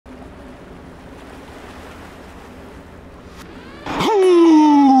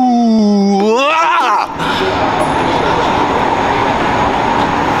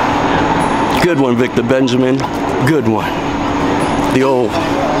and Victor Benjamin. Good one. The old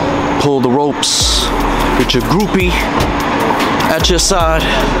pull the ropes with your groupie at your side.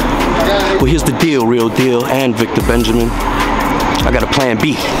 Well, here's the deal, Real Deal and Victor Benjamin. I got a plan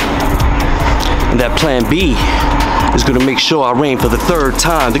B. And that plan B is gonna make sure I reign for the 3rd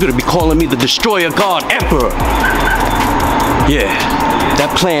time. They're gonna be calling me the Destroyer God Emperor. Yeah,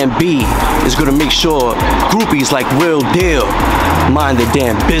 that plan B is gonna make sure groupies like Real Deal mind their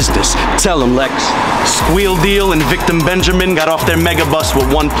damn business. Tell them, Lex. Squeal Deal and Victim Benjamin got off their mega bus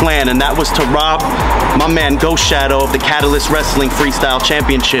with one plan, and that was to rob my man Ghost Shadow of the Catalyst Wrestling Freestyle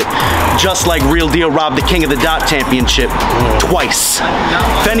Championship, just like Real Deal robbed the King of the Dot Championship twice.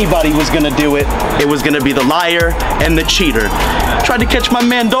 If anybody was gonna do it, it was gonna be the liar and the cheater. Tried to catch my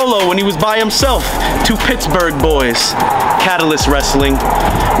man Dolo when he was by himself. 2 Pittsburgh boys. Catalyst Wrestling.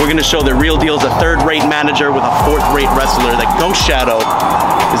 We're gonna show that Real Deal's a 3rd-rate manager with a 4th-rate wrestler that Ghost Shadow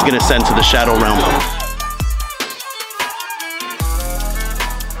is gonna send to the Shadow Realm.